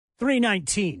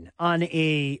3:19 on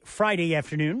a Friday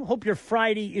afternoon. Hope your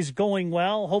Friday is going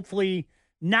well. Hopefully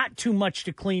not too much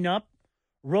to clean up.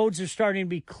 Roads are starting to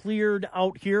be cleared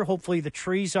out here. Hopefully the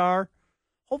trees are.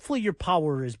 Hopefully your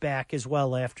power is back as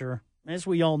well after, as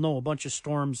we all know, a bunch of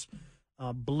storms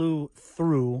blew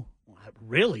through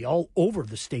really all over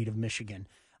the state of Michigan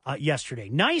yesterday.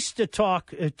 Nice to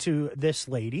talk to this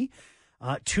lady.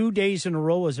 2 days in a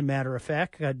row, as a matter of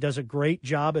fact, does a great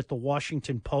job at the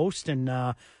Washington Post. And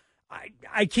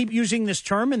I keep using this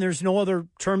term, and there's no other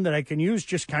term that I can use,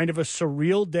 just kind of a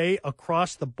surreal day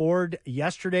across the board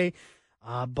yesterday.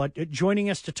 But joining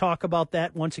us to talk about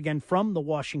that, once again, from the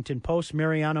Washington Post,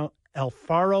 Mariana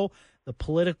Alfaro, the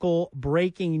political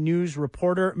breaking news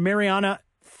reporter. Mariana,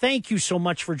 thank you so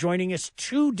much for joining us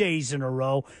 2 days in a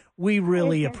row. We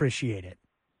really appreciate it.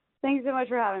 Thanks so much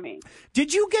for having me.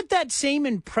 Did you get that same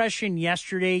impression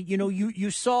yesterday? You know, you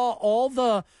saw all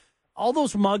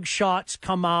those mug shots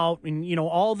come out, and, you know,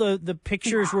 all the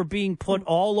pictures were being put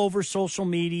all over social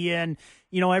media, and,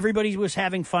 you know, everybody was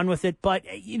having fun with it. But,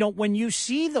 you know, when you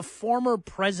see the former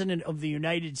president of the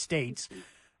United States,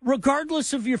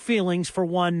 regardless of your feelings for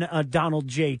one Donald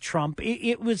J. Trump,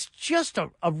 it was just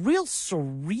a real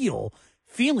surreal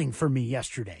feeling for me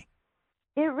yesterday.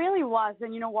 It really was.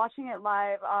 And, you know, watching it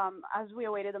live, as we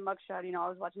awaited the mugshot, you know, I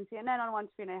was watching CNN on one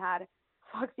screen. I had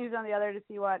Fox News on the other to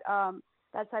see what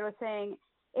that side was saying.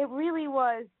 It really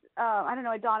was, I don't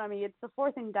know, it dawned on me. It's the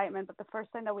fourth indictment, but the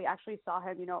first time that we actually saw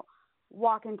him, you know,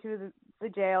 walk into the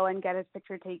jail and get his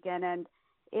picture taken. And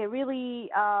it really,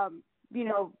 you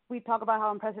know, we talk about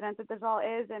how unprecedented this all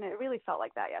is, and it really felt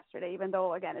like that yesterday, even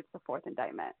though, again, it's the fourth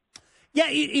indictment. Yeah,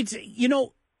 it's, you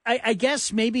know, I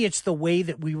guess maybe it's the way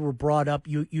that we were brought up.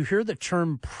 You hear the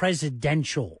term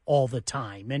presidential all the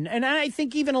time. And I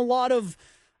think even a lot of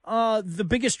the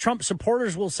biggest Trump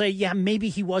supporters will say, yeah, maybe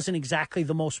he wasn't exactly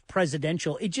the most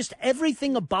presidential. It just,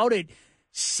 everything about it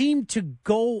seemed to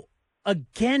go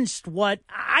against what,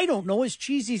 I don't know, as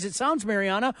cheesy as it sounds,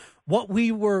 Mariana, what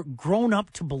we were grown up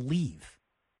to believe.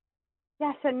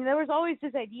 Yes, and there was always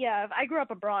this idea of, I grew up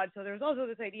abroad, so there was also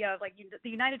this idea of, like, the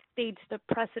United States, the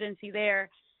presidency there,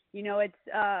 you know, it's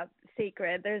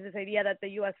sacred. There's this idea that the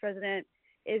U.S. president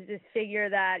is this figure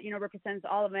that, you know, represents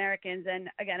all Americans. And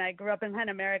again, I grew up in Latin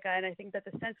America, and I think that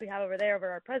the sense we have over there over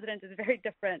our president is very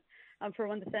different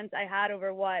from the sense I had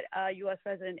over what a U.S.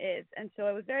 president is. And so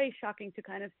it was very shocking to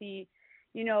kind of see,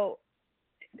 you know,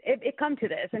 it come to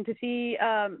this, and to see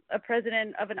a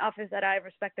president of an office that I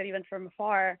respected even from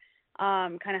afar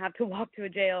kind of have to walk to a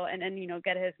jail and you know,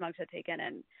 get his mugshot taken,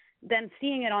 and then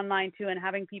seeing it online too, and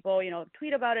having people, you know,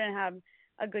 tweet about it and have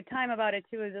a good time about it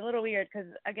too is a little weird, because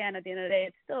again, at the end of the day,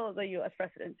 it's still the U.S.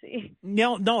 presidency.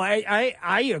 No,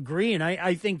 I agree, and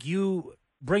I think you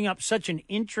bring up such an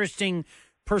interesting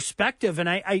perspective, and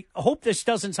I hope this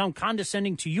doesn't sound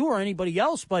condescending to you or anybody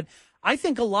else, but I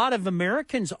think a lot of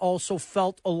Americans also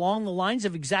felt along the lines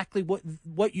of exactly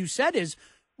what you said is,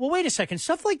 well, wait a second,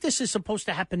 stuff like this is supposed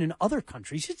to happen in other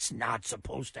countries. It's not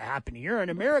supposed to happen here in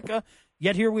America,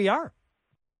 yet here we are.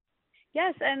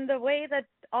 Yes, and the way that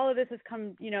all of this has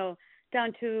come, you know,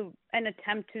 down to an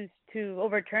attempt to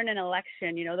overturn an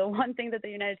election, you know, the one thing that the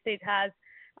United States has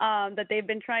that they've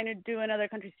been trying to do in other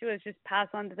countries too is just pass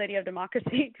on this idea of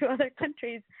democracy to other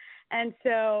countries. And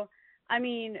so, I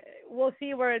mean, we'll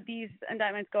see where these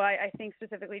indictments go. I think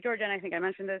specifically Georgia, and I think I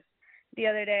mentioned this the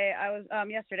other day,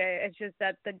 yesterday, it's just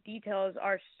that the details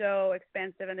are so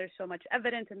expansive, and there's so much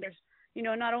evidence, and there's, you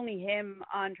know, not only him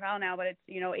on trial now, but it's,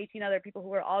 you know, 18 other people who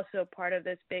were also part of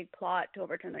this big plot to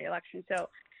overturn the election. So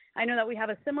I know that we have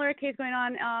a similar case going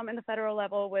on in the federal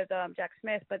level with Jack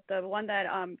Smith, but the one that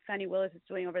Fani Willis is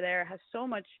doing over there has so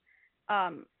much,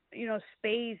 you know,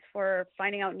 space for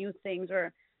finding out new things,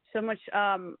 or so much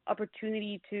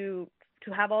opportunity to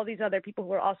have all these other people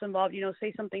who are also involved, you know,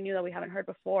 say something new that we haven't heard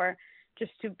before,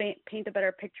 just to paint a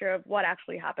better picture of what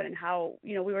actually happened, and how,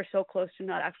 you know, we were so close to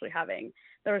not actually having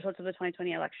the results of the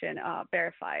 2020 election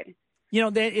verified. You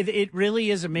know, it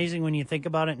really is amazing when you think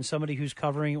about it, and somebody who's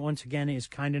covering it, once again, is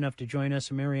kind enough to join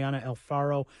us, Mariana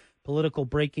Alfaro, political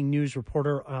breaking news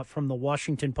reporter from the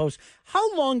Washington Post.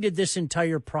 How long did this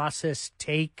entire process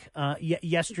take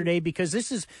yesterday? Because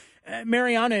this is,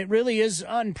 Mariana, it really is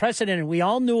unprecedented. We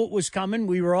all knew it was coming.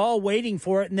 We were all waiting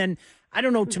for it. And then, I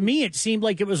don't know, to me, it seemed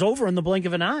like it was over in the blink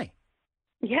of an eye.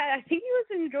 Yeah, I think he was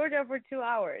in Georgia for 2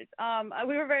 hours.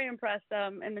 We were very impressed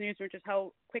in the newsroom just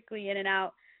how quickly in and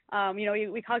out. You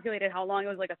know, we calculated how long it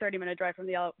was, like a 30-minute drive from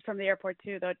the airport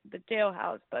to the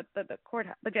jailhouse, but the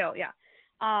courthouse, the jail, yeah.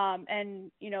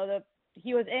 And you know,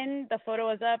 he was in, the photo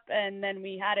was up, and then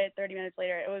we had it 30 minutes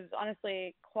later. It was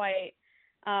honestly quite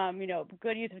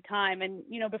good use of time. And,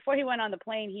 before he went on the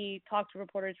plane, he talked to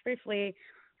reporters briefly.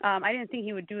 I didn't think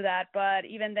he would do that, but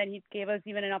even then he gave us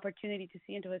even an opportunity to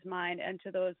see into his mind and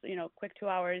to those, quick 2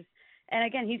 hours. And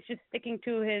again, he's just sticking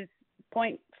to his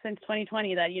point since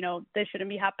 2020 that, this shouldn't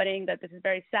be happening, that this is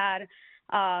very sad,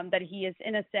 that he is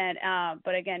innocent.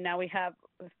 But again, now we have,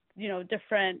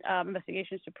 different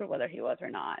investigations to prove whether he was or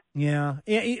not. Yeah.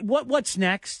 What's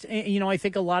next? I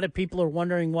think a lot of people are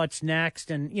wondering what's next.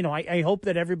 And, I hope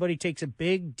that everybody takes a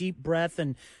big, deep breath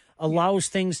and allows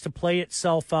things to play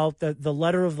itself out. The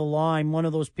letter of the law, I'm one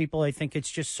of those people. I think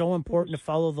it's just so important to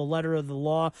follow the letter of the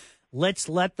law. Let's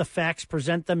let the facts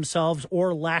present themselves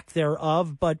or lack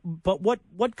thereof. But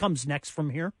what comes next from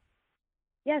here?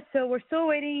 Yes, so we're still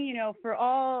waiting, for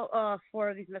all 4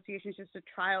 of these investigations, just a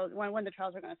trial, when the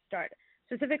trials are going to start,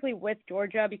 specifically with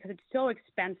Georgia, because it's so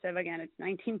expensive. Again, it's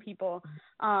 19 people.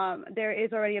 There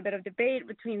is already a bit of debate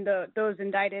between those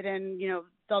indicted and,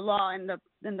 the law and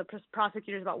the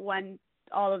prosecutors about when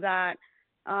all of that,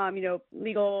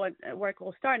 legal work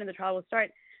will start and the trial will start.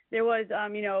 There was,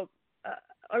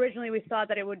 originally we thought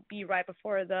that it would be right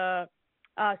before the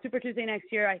Super Tuesday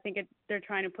next year. I think they're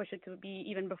trying to push it to be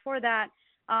even before that.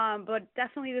 But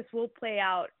definitely this will play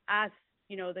out as,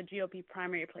 the GOP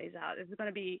primary plays out. It's going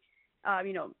to be,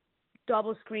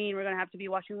 double screen. We're going to have to be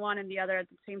watching one and the other at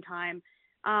the same time.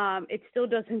 It still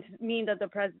doesn't mean that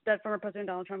that former President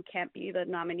Donald Trump can't be the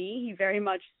nominee. He very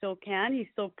much still can. He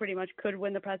still pretty much could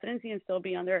win the presidency and still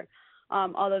be under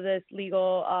all of this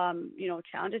legal,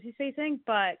 challenges he's facing.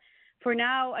 But for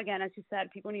now, again, as you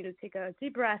said, people need to take a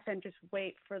deep breath and just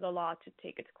wait for the law to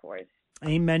take its course.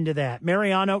 Amen to that.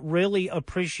 Mariana, really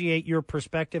appreciate your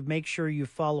perspective. Make sure you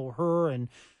follow her and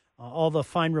all the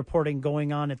fine reporting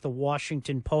going on at the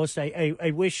Washington Post.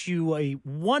 I wish you a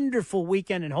wonderful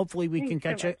weekend, and hopefully we can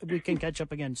catch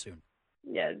up again soon.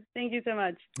 Yes, thank you so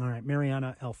much. All right,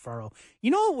 Mariana Alfaro.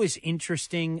 What was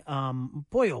interesting?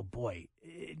 Boy, oh boy,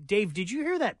 Dave, did you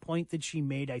hear that point that she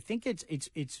made? I think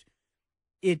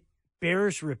it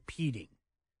bears repeating.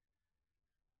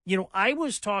 I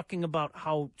was talking about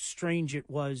how strange it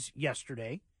was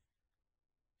yesterday.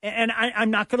 And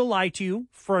I'm not going to lie to you.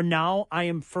 For now, I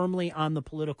am firmly on the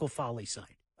political folly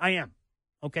side. I am.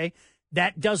 Okay?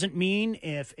 That doesn't mean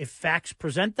if facts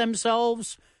present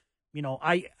themselves,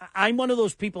 I'm one of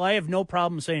those people, I have no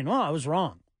problem saying, oh, I was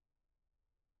wrong.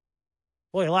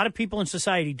 Boy, a lot of people in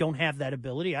society don't have that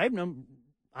ability. I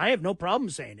have no problem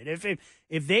saying it.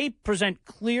 If they present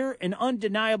clear and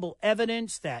undeniable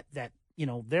evidence that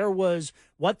there was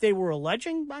what they were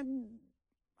alleging,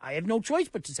 I have no choice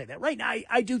but to say that. Right now,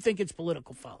 I do think it's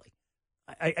political folly.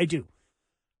 I do.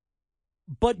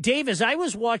 But, Dave, as I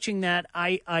was watching that,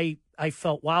 I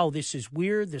felt, wow, this is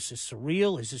weird. This is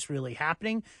surreal. Is this really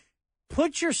happening?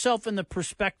 Put yourself in the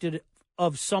perspective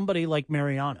of somebody like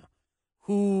Mariana,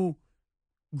 who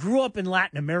grew up in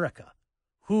Latin America,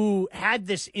 who had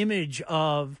this image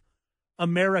of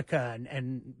America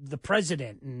and the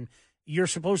president, and you're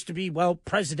supposed to be,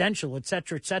 presidential, et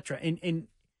cetera, et cetera. And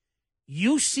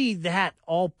you see that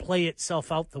all play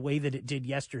itself out the way that it did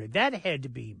yesterday. That had to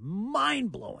be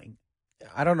mind-blowing.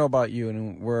 I don't know about you,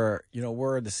 and we're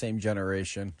the same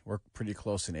generation. We're pretty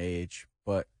close in age,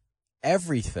 but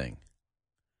everything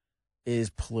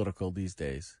is political these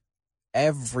days.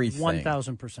 Everything.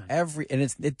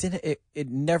 1,000%. It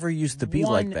never used to be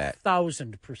like that.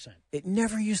 1,000%. It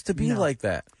never used to be like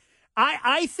that.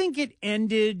 I think it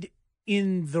ended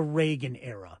in the Reagan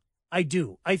era. I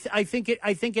do. I think it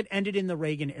ended in the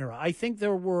Reagan era. I think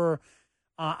there were.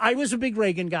 I was a big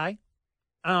Reagan guy.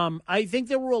 I think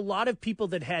there were a lot of people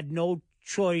that had no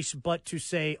choice but to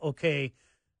say, okay,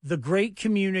 the great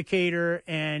communicator,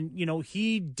 and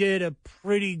he did a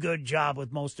pretty good job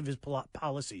with most of his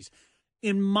policies.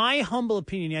 In my humble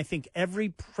opinion, I think every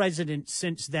president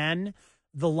since then,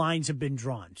 the lines have been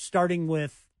drawn, starting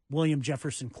with William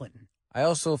Jefferson Clinton. I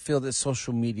also feel that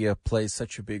social media plays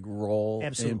such a big role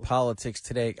in politics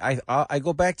today. I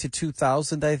go back to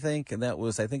 2000, I think, and it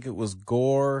was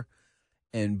Gore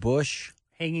and Bush.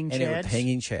 Hanging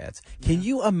chads. Can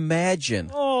you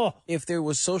imagine if there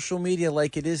was social media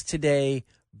like it is today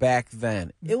back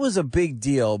then? It was a big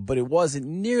deal, but it wasn't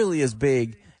nearly as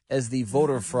big as the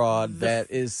voter fraud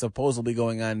that is supposedly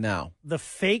going on now. The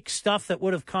fake stuff that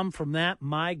would have come from that,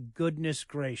 my goodness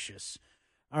gracious.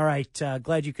 All right,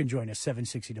 glad you can join us,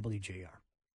 760 WJR.